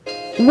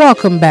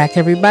Welcome back,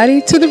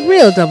 everybody, to the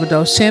Real Double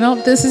Dose channel.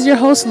 This is your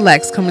host,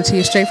 Lex, coming to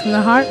you straight from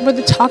the heart where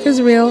the talk is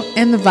real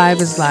and the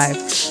vibe is live.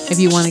 If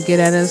you want to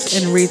get at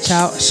us and reach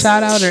out,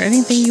 shout out, or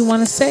anything you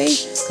want to say,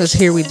 because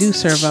here we do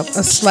serve up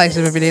a slice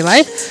of everyday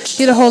life,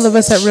 get a hold of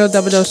us at Real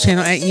Double Dose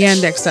channel at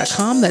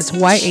yandex.com. That's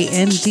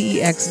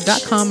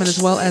YANDEX.com. And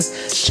as well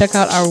as check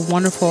out our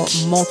wonderful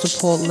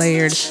multiple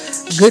layered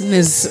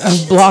goodness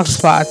of blog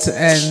spots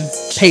and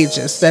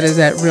pages. That is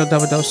at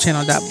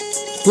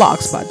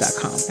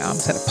realdoubledosechannel.blogspot.com. I'm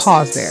just at a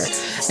pause there.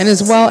 And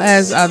as well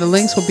as the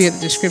links will be at the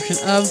description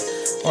of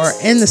or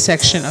in the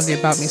section of the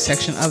About Me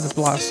section of the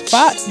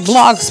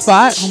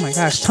Blogspot. Oh my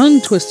gosh,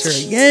 tongue twister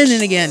again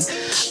and again.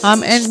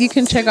 And you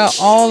can check out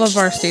all of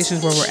our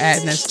stations where we're at,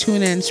 and that's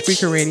TuneIn,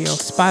 Spreaker Radio,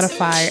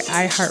 Spotify,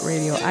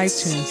 iHeartRadio,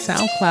 iTunes,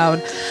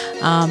 SoundCloud,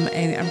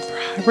 and I'm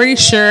pretty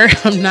sure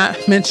I'm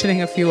not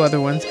mentioning a few other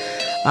ones.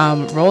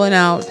 Rolling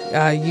out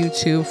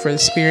YouTube for the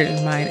Spirit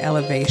and Mind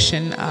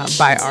Elevation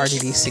by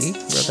RDDC,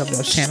 Real Double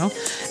Dose channel,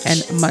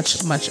 and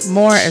much, much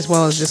more, as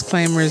well as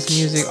disclaimers,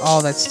 music,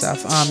 all that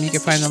stuff. You can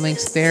find the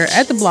links there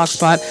at the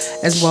Blogspot,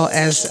 as well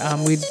as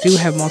we do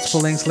have multiple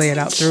links laid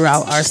out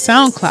throughout our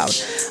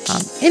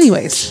SoundCloud.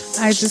 Anyways,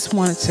 I just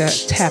wanted to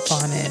tap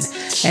on in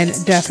and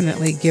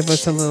definitely give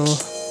us a little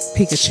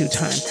Pikachu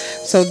time.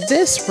 So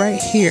this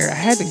right here, I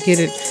had to get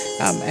it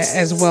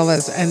as well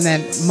as in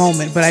that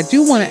moment, but I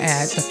do want to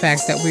add the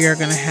fact that we are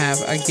going to have,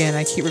 again,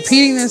 I keep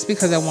repeating this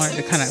because I wanted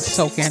to kind of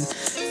soak in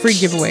free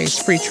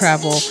giveaways, free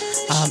travel,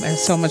 and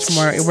so much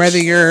more. Whether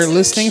you're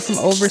listening from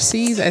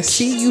overseas, I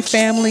see you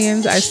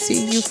familians, I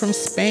see you from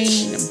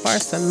Spain and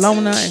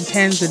Barcelona and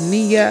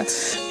Tanzania,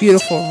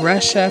 beautiful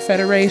Russia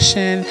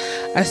Federation.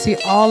 I see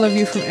all of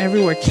you from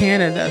everywhere,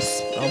 Canada,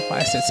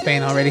 I said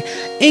Spain already,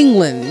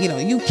 England,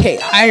 UK,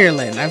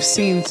 Ireland. I've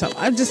seen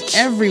I'm just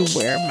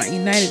everywhere, my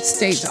United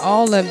States,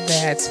 all of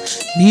that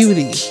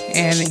beauty.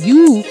 And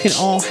you can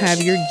all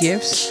have your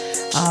gifts.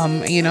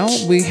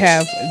 We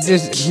have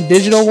this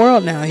digital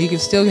world now. You can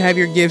still have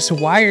your gifts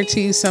wired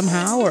to you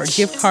somehow, or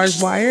gift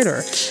cards wired,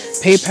 or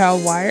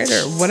PayPal wired,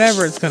 or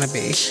whatever it's going to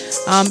be.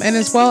 And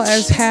as well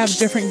as have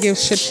different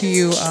gifts shipped to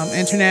you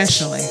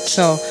internationally.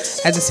 So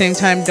at the same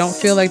time, don't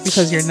feel like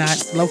because you're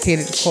not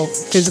located, quote,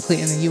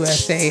 physically in the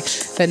USA,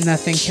 that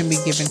nothing can be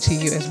given to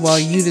you as well.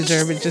 You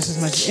deserve it just as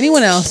much as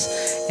anyone else.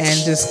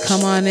 And just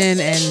come on in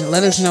and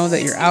let us know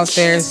that you're out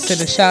there.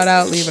 Send a shout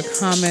out, leave a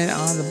comment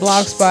on the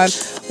Blogspot,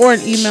 or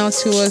an email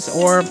to us,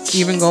 or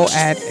even go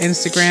at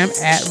Instagram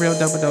at Real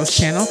Double Dose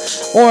channel,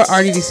 or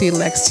RDDC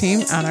Lex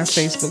Team on our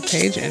Facebook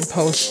page, and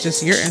post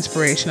just your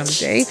inspiration of the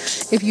day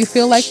if you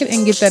feel like it,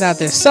 and get that out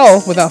there. So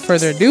without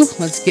further ado,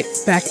 let's get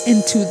back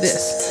into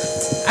this.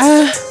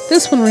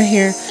 This one right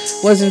here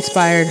was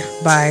inspired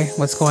by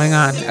what's going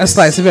on, a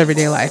slice of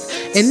everyday life,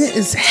 and it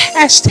is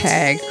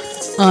hashtag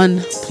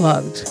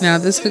unplugged. Now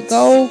this could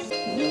go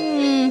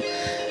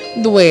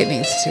the way it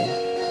needs to.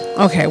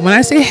 Okay, when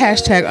I say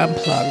hashtag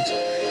unplugged,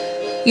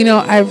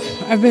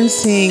 I've been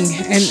seeing,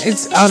 and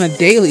it's on a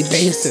daily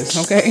basis,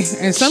 okay?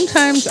 And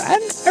sometimes I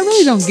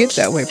really don't get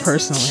that way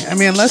personally. I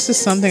mean, unless it's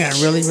something I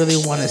really, really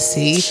want to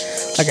see,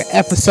 like an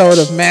episode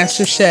of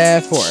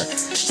MasterChef, or,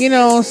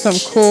 some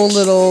cool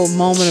little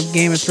moment of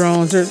Game of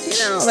Thrones, or,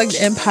 like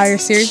the Empire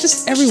series,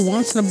 just every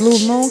once in a blue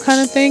moon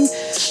kind of thing.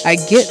 I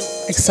get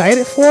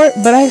excited for it,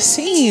 but I've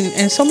seen,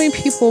 and so many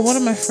people, one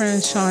of my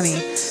friends, Shawnee,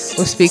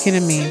 was speaking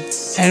to me,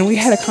 and we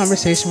had a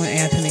conversation with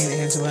Anthony and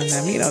Angela and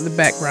them, the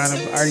background of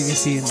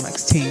RDC and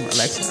Lex team, or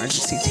Lex and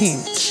RDC team.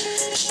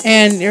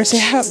 And they were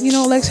saying,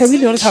 Lex, have you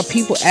noticed how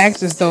people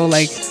act as though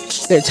like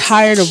they're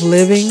tired of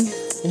living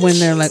when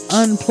they're like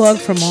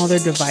unplugged from all their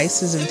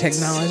devices and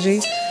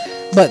technology,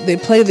 but they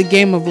play the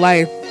game of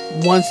life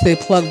once they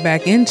plug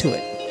back into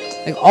it,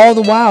 like all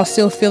the while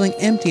still feeling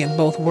empty in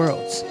both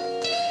worlds.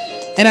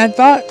 And I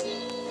thought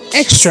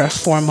extra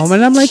for a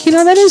moment. I'm like,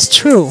 that is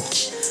true.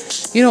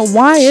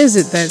 Why is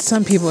it that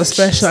some people,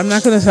 especially, I'm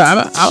not going to say,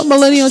 I'm a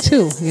millennial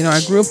too.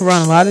 I grew up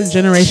around a lot of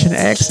Generation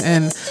X,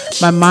 and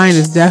my mind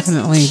is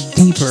definitely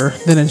deeper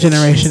than a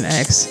Generation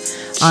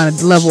X on a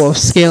level of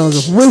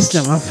scales of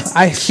wisdom,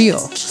 I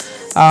feel,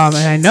 and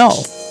I know.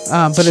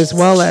 But as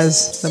well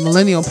as the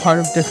millennial part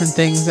of different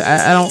things,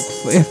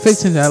 it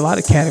fits into a lot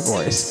of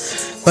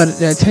categories. But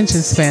the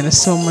attention span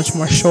is so much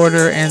more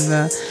shorter, and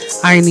the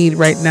I need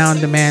right now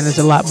demand is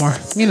a lot more,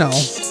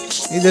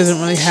 it doesn't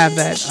really have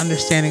that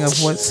understanding of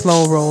what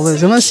slow roll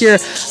is. Unless you're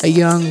a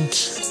young,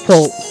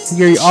 quote,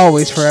 you're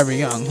always forever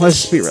young. Let's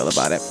just be real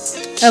about it.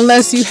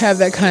 Unless you have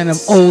that kind of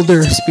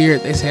older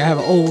spirit. They say, I have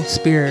an old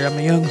spirit. I'm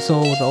a young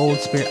soul with an old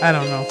spirit. I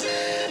don't know.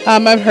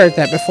 I've heard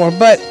that before,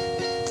 but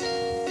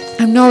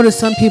I've noticed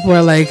some people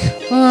are like,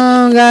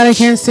 oh God, I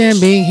can't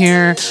stand being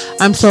here.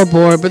 I'm so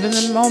bored. But then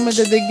the moment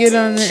that they get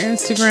on their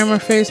Instagram or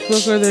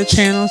Facebook or their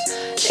channels,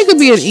 it could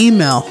be an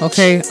email,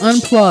 okay,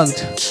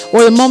 unplugged.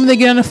 Or the moment they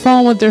get on the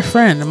phone with their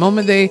friend, the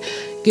moment they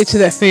get to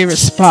that favorite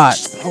spot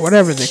or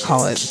whatever they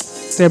call it,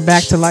 they're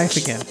back to life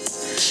again.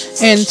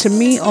 And to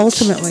me,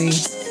 ultimately,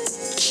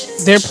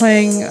 they're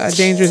playing a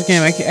dangerous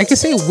game. I can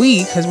say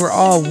we, because we're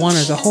all one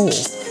as a whole.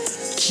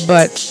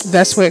 But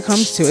that's what it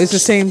comes to. It's the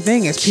same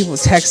thing as people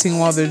texting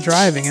while they're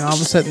driving, and all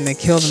of a sudden they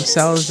kill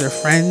themselves, their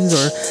friends,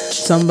 or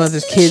some other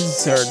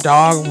kids or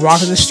dog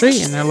walking the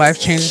street, and their life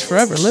changes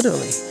forever,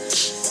 literally.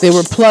 They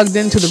were plugged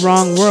into the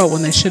wrong world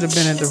when they should have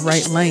been in the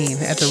right lane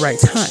at the right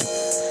time.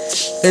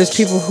 There's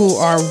people who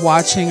are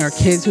watching, or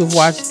kids who've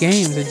watched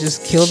games and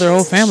just kill their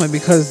whole family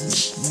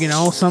because,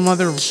 some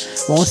other,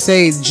 won't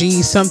say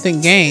G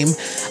something game,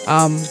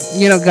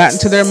 got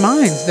into their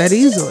minds that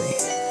easily.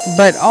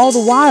 But all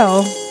the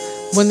while,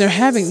 when they're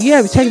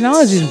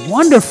technology is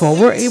wonderful.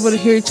 We're able to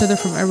hear each other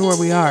from everywhere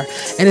we are.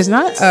 And it's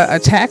not an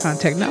attack on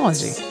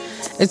technology.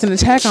 It's an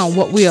attack on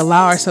what we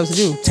allow ourselves to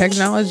do.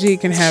 Technology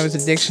can have its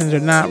addictions or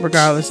not,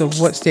 regardless of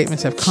what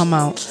statements have come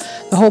out.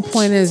 The whole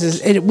point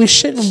is we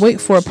shouldn't wait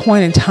for a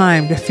point in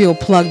time to feel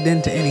plugged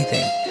into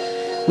anything.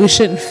 We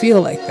shouldn't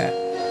feel like that.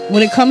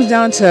 When it comes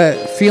down to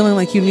feeling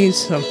like you need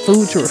some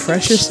food to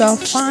refresh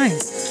yourself, fine.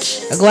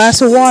 A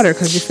glass of water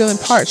because you're feeling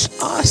parched,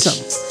 awesome.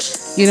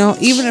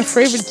 Even a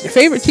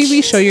favorite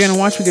TV show you're going to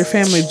watch with your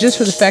family, just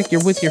for the fact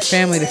you're with your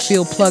family to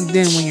feel plugged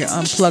in when you're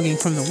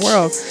unplugging from the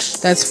world,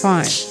 that's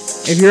fine.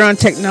 If you're on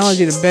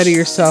technology to better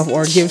yourself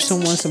or give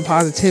someone some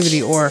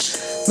positivity or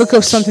look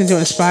up something to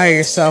inspire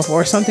yourself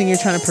or something you're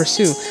trying to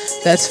pursue,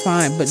 that's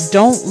fine. But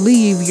don't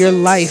leave your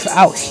life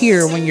out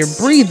here when you're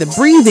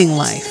breathing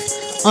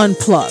life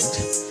unplugged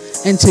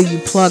until you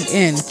plug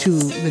into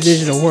the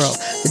digital world.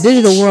 The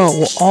digital world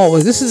will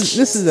always, this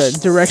is a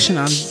direction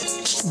on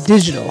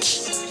digital,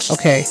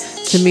 okay,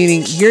 to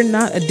meaning you're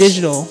not a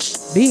digital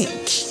being.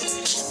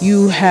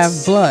 You have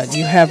blood,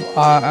 you have,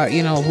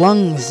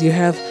 lungs, you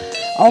have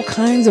all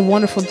kinds of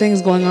wonderful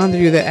things going on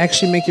through you that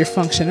actually make your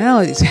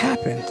functionalities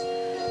happen.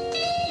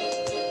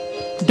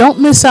 Don't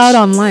miss out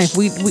on life.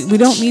 We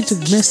don't need to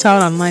miss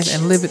out on life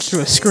and live it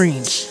through a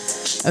screen.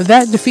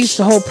 That defeats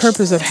the whole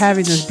purpose of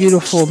having this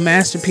beautiful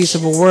masterpiece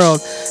of a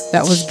world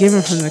that was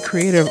given from the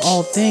creator of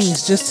all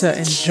things, just to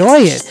enjoy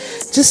it,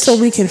 just so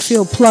we can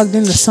feel plugged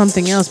into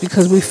something else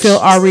because we feel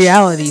our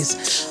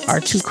realities are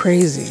too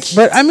crazy.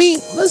 But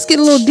let's get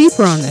a little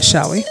deeper on this,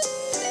 shall we?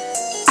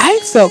 I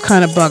felt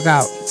kind of bugged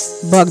out,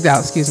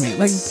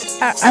 Like,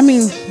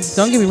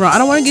 don't get me wrong. I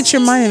don't want to get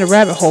your mind in a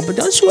rabbit hole, but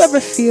don't you ever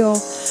feel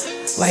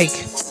like,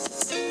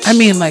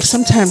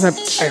 sometimes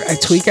I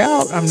tweak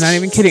out. I'm not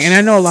even kidding. And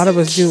I know a lot of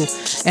us do.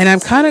 And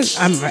I'm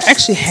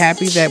actually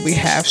happy that we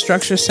have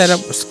structure set up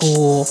with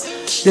school,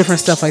 different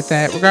stuff like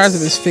that, regardless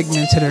if it's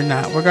figmented or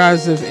not,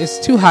 regardless if it's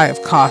too high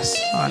of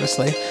cost,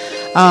 honestly,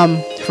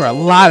 for a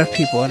lot of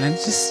people. And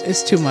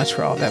it's too much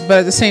for all that. But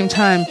at the same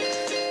time,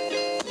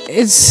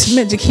 it's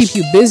meant to keep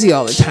you busy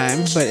all the time,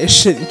 but it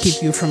shouldn't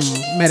keep you from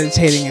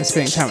meditating and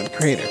spending time with the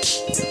creator.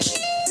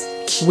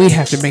 We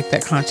have to make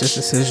that conscious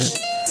decision.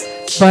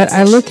 But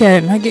I look at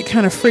it and I get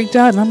kind of freaked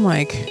out and I'm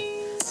like,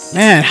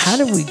 man, how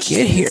did we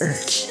get here?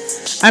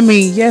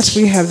 Yes,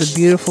 we have the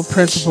beautiful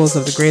principles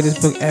of the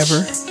greatest book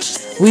ever.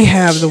 We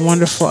have the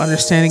wonderful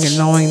understanding and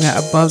knowing that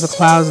above the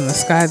clouds and the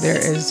sky there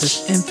is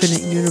this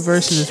infinite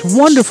universe and this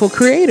wonderful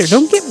creator.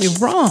 Don't get me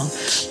wrong,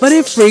 but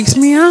it freaks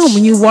me out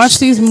when you watch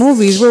these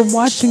movies. We're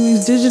watching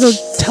these digital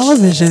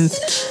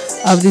televisions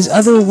of these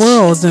other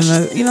worlds and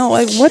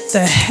what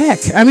the heck?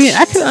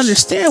 I can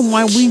understand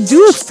why we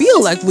do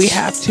feel like we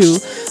have to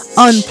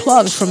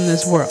unplug from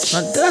this world.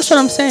 Now, that's what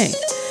I'm saying.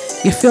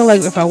 You feel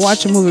like if I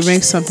watch a movie, it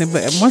makes something,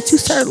 but once you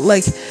start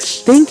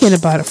thinking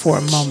about it for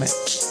a moment,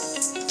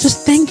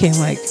 just thinking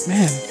man,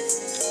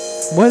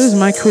 what does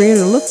my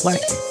creator look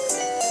like?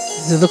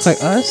 Does it look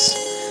like us?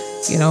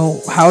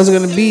 How is it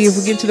going to be if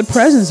we get to the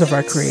presence of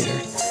our creator?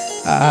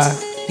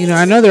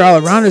 I know they're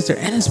all around us, they're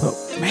in us, but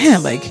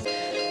man,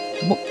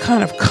 what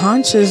kind of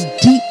conscious,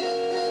 deep,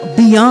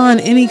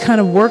 beyond any kind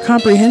of word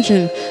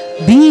comprehension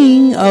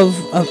being of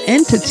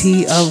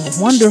entity of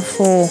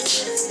wonderful,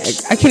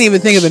 I can't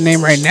even think of the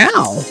name right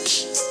now,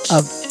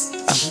 of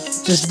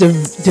just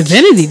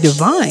divinity,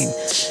 divine,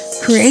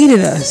 created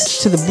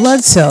us, to the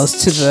blood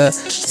cells, to the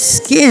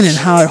skin and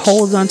how it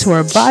holds onto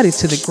our body,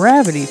 to the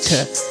gravity,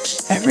 to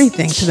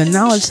everything, to the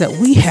knowledge that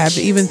we have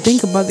to even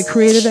think about the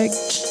creator that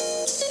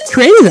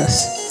created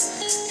us.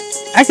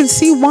 I can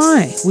see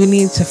why we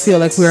need to feel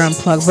like we're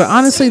unplugged. But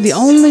honestly, the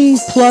only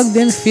plugged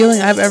in feeling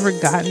I've ever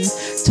gotten,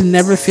 to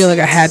never feel like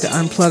I had to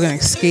unplug and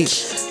escape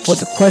what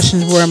the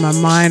questions were in my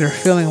mind, or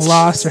feeling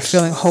lost or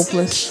feeling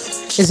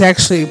hopeless, is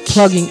actually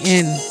plugging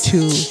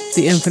into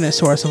the infinite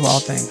source of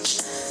all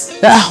things.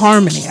 That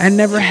harmony. I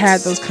never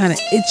had those kind of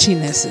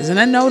itchinesses. And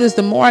I noticed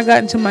the more I got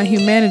into my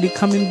humanity,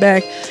 coming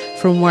back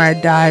from where I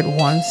died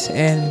once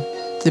in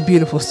the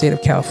beautiful state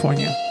of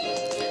California.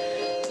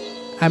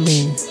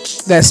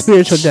 That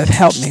spiritual death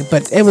helped me,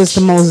 but it was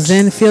the most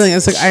zen feeling.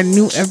 It's like I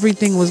knew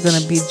everything was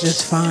going to be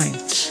just fine.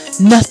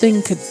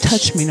 Nothing could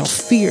touch me. No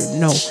fear,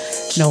 no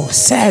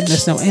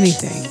sadness, no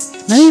anything.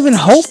 Not even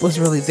hope was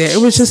really there.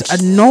 It was just a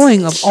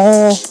knowing of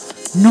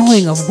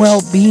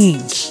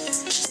well-being.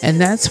 And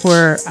that's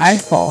where I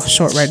fall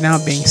short right now,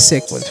 being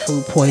sick with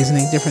food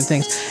poisoning, different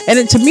things. And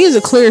it, to me, is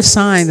a clear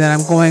sign that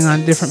I'm going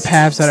on different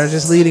paths that are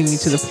just leading me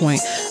to the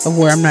point of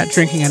where I'm not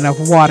drinking enough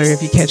water,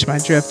 if you catch my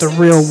drift, the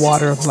real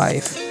water of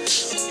life.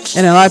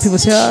 And a lot of people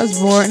say, oh, it's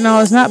boring. No,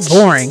 it's not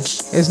boring.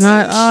 It's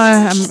not,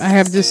 I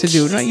have this to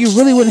do. No, you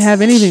really wouldn't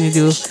have anything to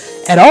do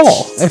at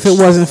all if it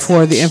wasn't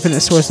for the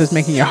infinite source that's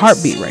making your heart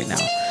beat right now.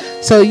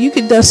 So you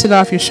can dust it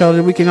off your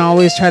shoulder. We can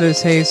always try to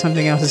say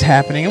something else is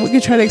happening, and we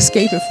can try to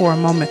escape it for a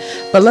moment.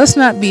 But let's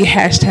not be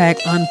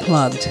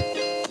 #unplugged.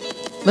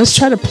 Let's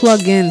try to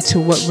plug into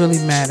what really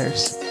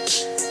matters.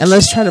 And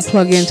let's try to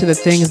plug into the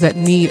things that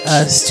need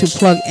us to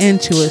plug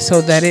into it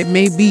so that it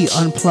may be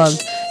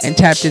unplugged and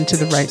tapped into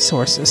the right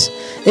sources.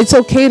 It's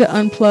okay to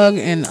unplug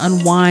and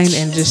unwind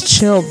and just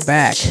chill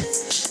back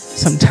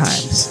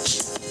sometimes.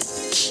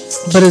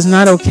 But it's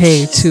not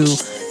okay to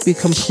be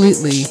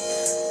completely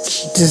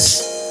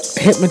just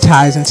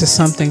hypnotized into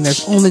something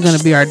that's only going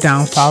to be our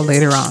downfall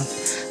later on.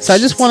 So I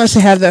just want us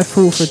to have that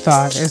food for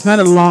thought. It's not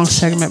a long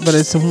segment, but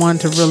it's the one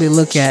to really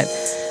look at.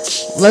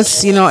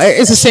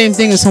 It's the same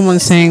thing as someone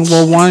saying,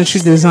 well, why don't you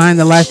design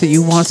the life that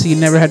you want so you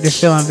never have to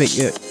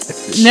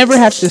never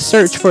have to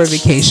search for a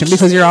vacation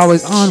because you're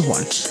always on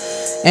one.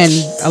 And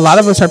a lot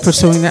of us are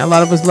pursuing that. A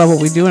lot of us love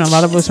what we do, and a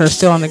lot of us are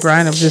still on the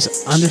grind of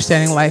just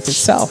understanding life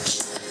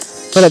itself.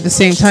 But at the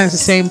same time, it's the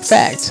same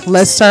fact.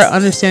 Let's start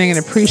understanding and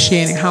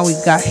appreciating how we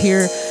got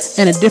here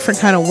in a different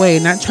kind of way,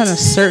 not trying to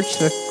search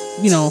the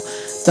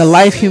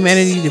life,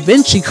 humanity, Da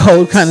Vinci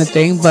Code kind of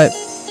thing, but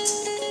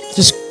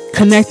just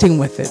connecting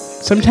with it.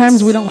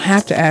 Sometimes we don't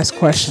have to ask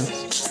questions.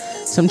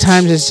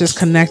 Sometimes it's just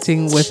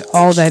connecting with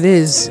all that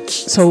is.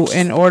 So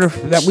in order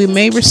that we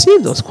may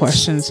receive those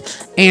questions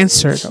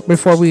answered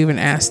before we even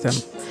ask them.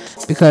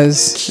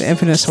 Because the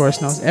infinite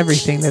source knows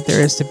everything that there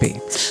is to be.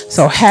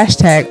 So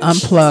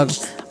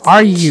 #unplugged.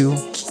 Are you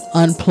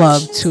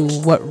unplugged to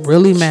what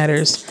really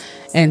matters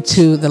and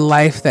to the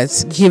life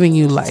that's giving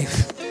you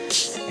life?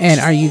 And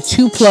are you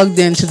too plugged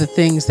into the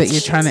things that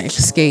you're trying to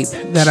escape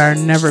that are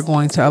never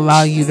going to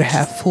allow you to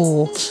have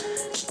full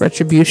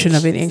retribution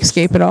of any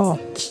escape at all?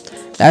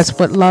 That's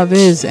what love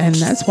is, and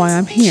that's why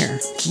I'm here.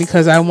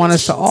 Because I want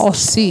us to all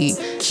see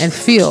and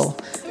feel,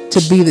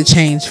 to be the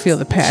change, feel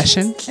the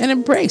passion, and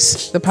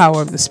embrace the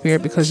power of the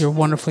Spirit, because you're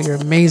wonderful, you're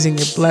amazing,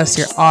 you're blessed,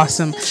 you're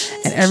awesome,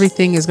 and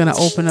everything is going to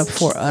open up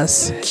for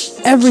us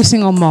every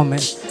single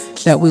moment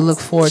that we look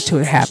forward to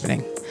it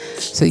happening.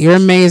 So you're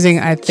amazing.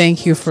 I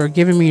thank you for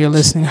giving me your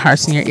listening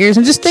hearts and your ears.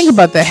 And just think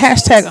about that.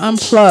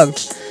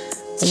 #unplugged.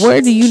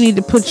 Where do you need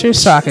to put your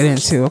socket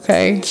into?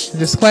 Okay.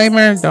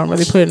 Disclaimer, don't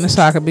really put it in the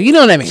socket, but you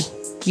know what I mean.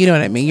 You know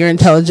what I mean. You're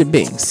intelligent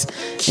beings.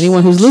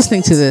 Anyone who's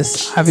listening to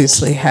this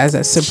obviously has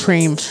that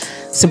supreme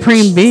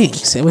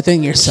beings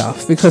within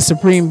yourself, because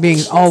supreme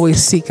beings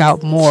always seek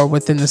out more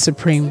within the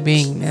supreme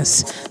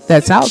beingness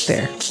that's out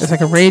there. It's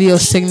like a radio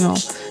signal,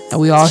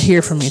 and we all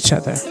hear from each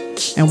other,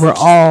 and we're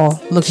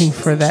all looking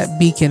for that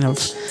beacon of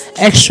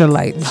extra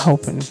light and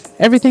hope and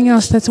everything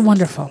else that's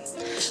wonderful.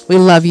 We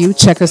love you.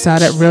 Check us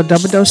out at Real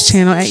Double Dose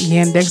channel at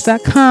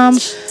yandex.com.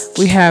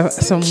 We have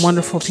some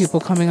wonderful people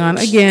coming on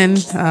again.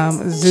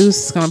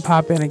 Zeus is going to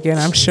pop in again,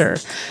 I'm sure.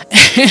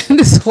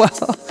 And as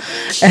well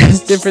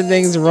as different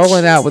things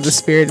rolling out with the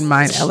Spirit and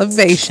Mind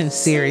Elevation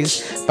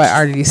series by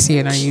RDC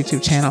and our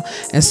YouTube channel,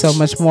 and so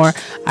much more.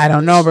 I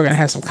don't know. We're going to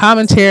have some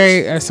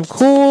commentary or some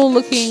cool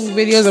looking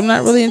videos. I'm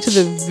not really into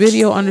the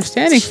video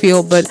understanding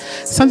field, but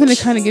something to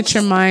kind of get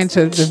your mind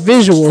to the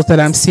visuals that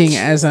I'm seeing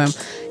as I'm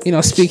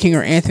speaking,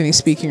 or Anthony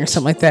speaking, or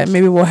something like that.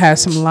 Maybe we'll have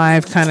some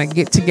live kind of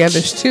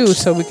get-togethers too,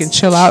 so we can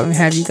chill out and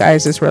have you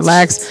guys just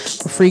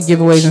relax for free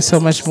giveaways and so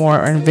much more,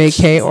 or in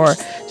vacay, or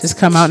just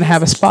come out and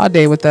have a spa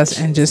day with us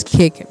and just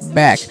kick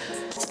back.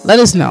 Let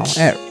us know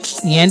at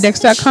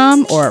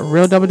yandex.com or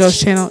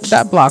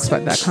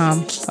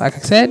realdoubledosechannel.blogspot.com. Like I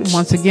said,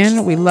 once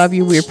again, we love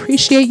you, we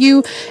appreciate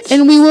you,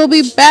 and we will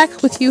be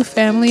back with you,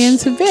 family,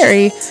 into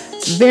very,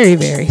 very,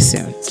 very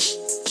soon.